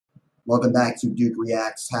Welcome back to Duke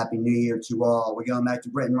Reacts. Happy New Year to all. We're going back to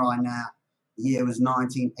Britain right now. The year was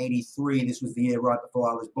 1983. This was the year right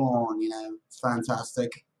before I was born, you know. It's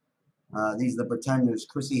fantastic. These are the Pretenders,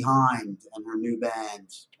 CHRISSIE and her new band.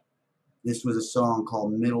 This was a song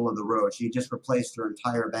called Middle of the Road. She just replaced her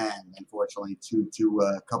entire band, unfortunately, to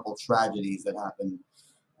a couple tragedies that happened.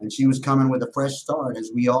 And she was coming with a fresh start,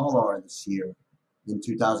 as we all are this year in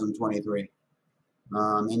 2023.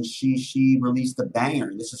 And she released a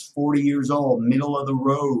banger. This is 40 years old, Middle of the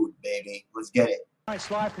Road, baby. Let's get it. It's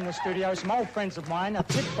live from the studio. Some old friends of mine are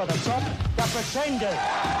picked by the top, the Pretenders.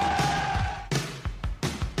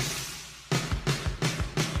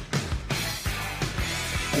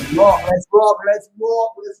 Let's rock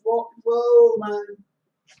and roll, man.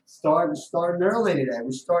 Starting early today.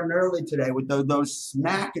 We're starting early today with those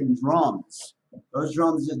smacking drums. Those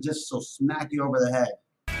drums are just so smack you over the head.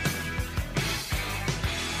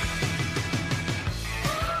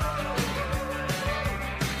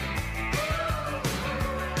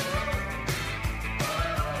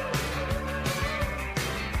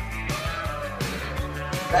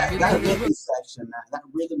 That rhythm section, man. That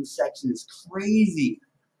rhythm section is crazy.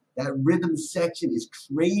 That rhythm section is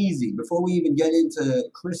crazy. Before we even get into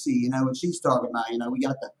CHRISSIE, you know, what she's talking about, you know, we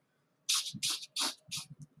got the,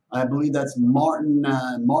 I believe that's Martin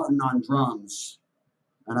on drums.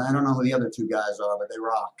 And I don't know who the other two guys are, but they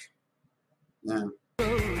rock. Yeah.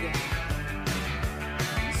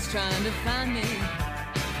 He's trying to find me.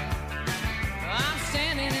 I'm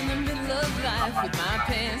standing in the middle of life with my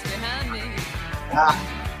pants behind me.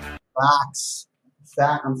 Facts.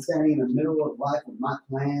 I'm standing in the middle of life with my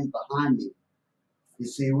plans behind me. You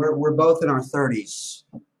see, we're both in our 30s.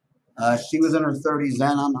 She was in her 30s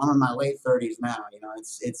then. I'm in my late 30s now. You know,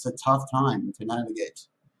 it's a tough time to navigate.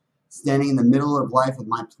 Standing in the middle of life with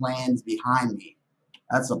my plans behind me.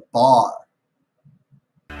 That's a bar.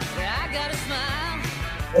 I got a smile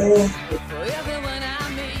for everyone I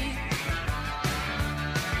meet.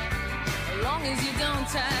 As long as you don't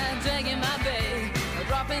try dragging my bag or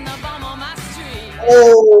dropping the bomb on my street.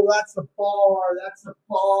 Oh, that's a bar. That's a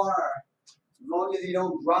bar. As long as you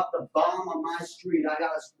don't drop the bomb on my street, I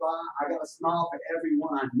got a smile for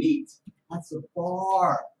everyone I meet. That's a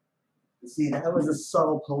bar. You see, that was a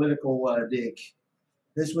subtle political dig.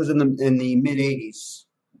 This was in the mid '80s,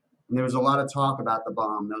 and there was a lot of talk about the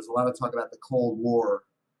bomb. There was a lot of talk about the Cold War.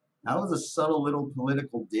 That was a subtle little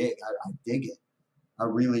political dig. I dig it. I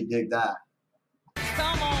really dig that.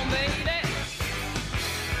 Come on, baby.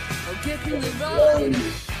 Get in the road.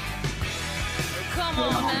 Come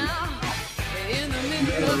on now. In the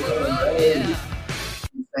middle of the road, yeah.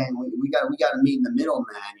 I'm saying we got to meet in the middle,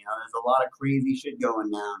 man. You know, there's a lot of crazy shit going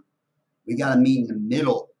down. We got to meet in the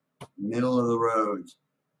middle of the road.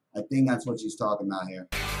 I think that's what she's talking about here.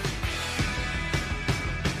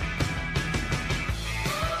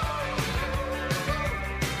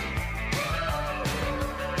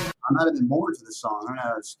 I might have been born to the song. I don't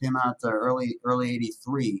know. It came out early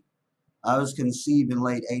 '83. I was conceived in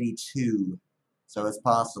late '82, so it's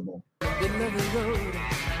possible. Middle of the road,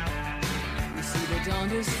 you see the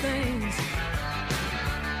darndest things.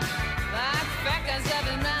 Like fat guys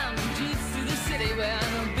driving around in jeeps through the city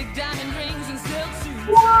wearing big diamond rings and silk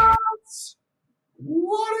suits.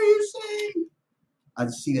 What are you saying? I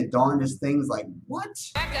see the darndest things. Like what?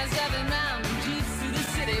 Fat guys driving around in jeeps through the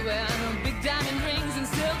city wearing big diamond rings and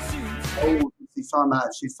silk suits. Oh, she's talking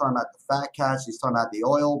about the fat cat. She's talking about the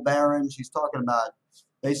oil baron. She's talking about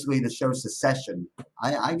basically the show Secession.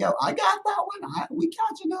 I got that one. We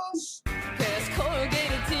catching those. Past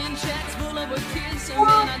corrugated tin shacks full of kids, and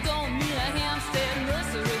I don't mean a Hampstead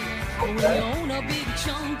nursery. When you own a big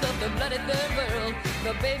chunk of the bloody third world,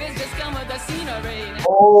 the babies just come with the scenery.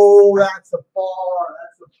 Oh, that's a bar.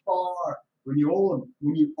 That's a bar. When you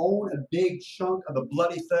own a big chunk of the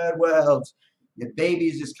bloody third world, your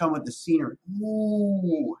babies just come with the scenery.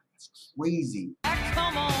 Ooh, that's crazy.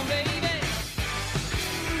 Come on, baby.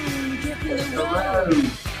 Get in the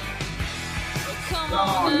road. Come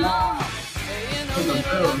on now. In the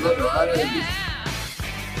middle of the road, yeah.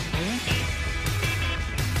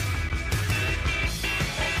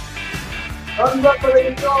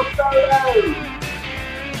 Unruffling your solo.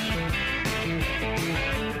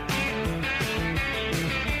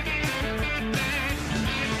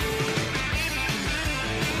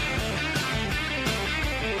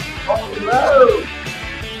 On the road.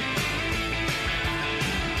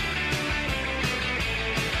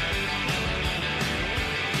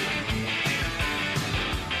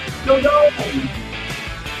 Go, go.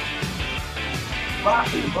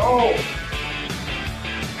 Rock and roll.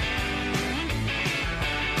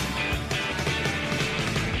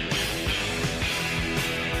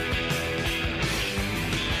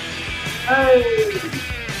 Hey!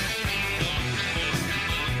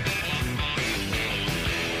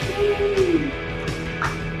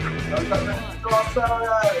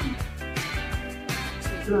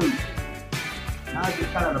 Now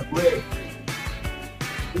just kind of a bridge.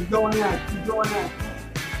 Keep going now, keep going now.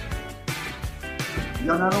 You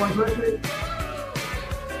got another one, Chrissy?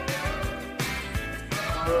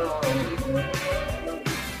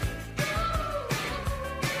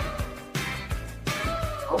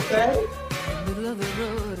 Okay.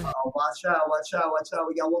 Oh, watch out, watch out, watch out.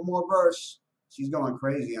 We got one more verse. She's going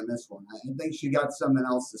crazy on this one. I think she got something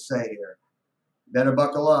else to say here. Better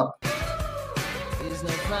buckle up. There's no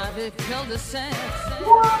private cul-de-sac. I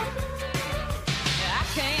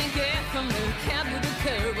can't get from the cab to the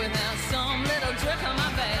curb without some little jerk on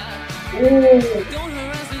my back. Don't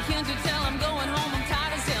harass me, can't you tell I'm going home? I'm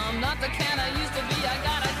tired as hell. I'm not the cat I used to be. I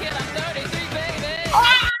got a kid, I'm 33, baby.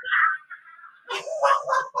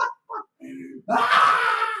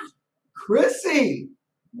 Chrissy!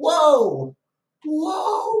 Whoa!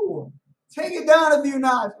 Whoa! Take it down a few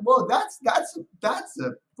notches. Whoa, that's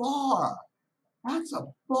a bar. That's a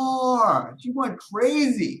bar. She went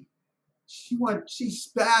crazy. She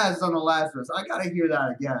spazzed on the last verse. I gotta hear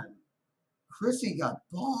that again. Chrissy got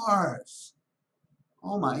bars.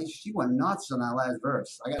 Oh my, she went nuts on that last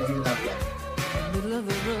verse. I gotta hear that again. Middle of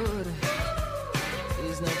the road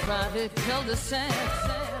is no private cul-de-sac.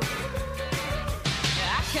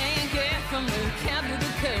 I can't get from the cab to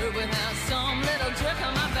the curb without some little jerk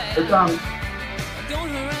on my back. Don't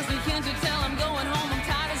harass me, can't you tell I'm going home? I'm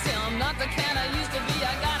tired as hell. I'm not the cat I used to be.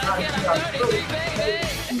 I got a kid, I'm 33,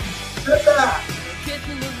 baby. Sit back. Get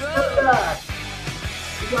in the Sit road. back.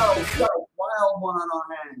 We got a wild one on our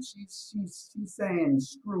hands. She's saying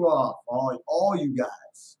screw off, all you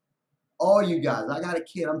guys. All you guys. I got a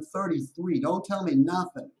kid. I'm 33. Don't tell me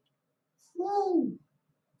nothing. Woo.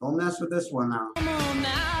 Don't mess with this one now. Come on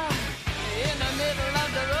now, in the middle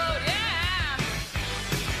of the road, yeah.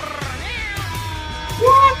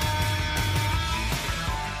 What?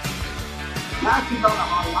 Now she's on a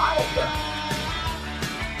harmonica.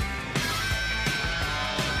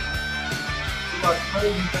 She got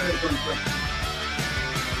crazy very quick.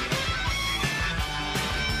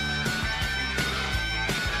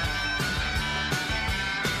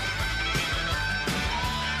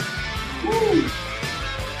 Woo!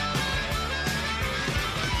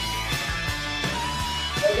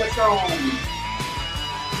 Take us home.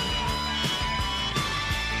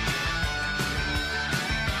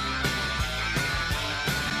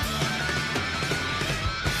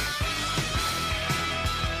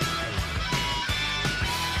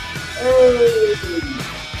 Hey!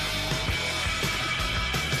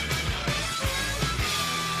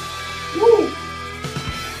 Woo!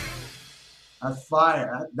 That's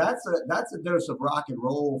fire. That's a dose of rock and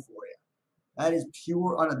roll for you. That is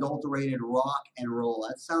pure, unadulterated rock and roll.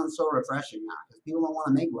 That sounds so refreshing now because people don't want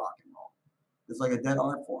to make rock and roll. It's like a dead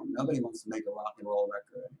art form. Nobody wants to make a rock and roll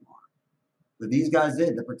record anymore. But these guys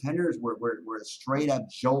did. The Pretenders were a straight up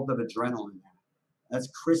jolt of adrenaline. That's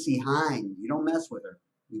Chrissy Hynde. You don't mess with her.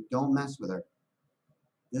 You don't mess with her.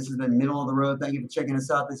 This has been Middle of the Road. Thank you for checking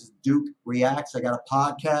us out. This is Duke Reacts. I got a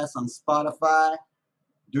podcast on Spotify.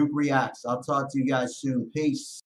 Duke Reacts. I'll talk to you guys soon. Peace.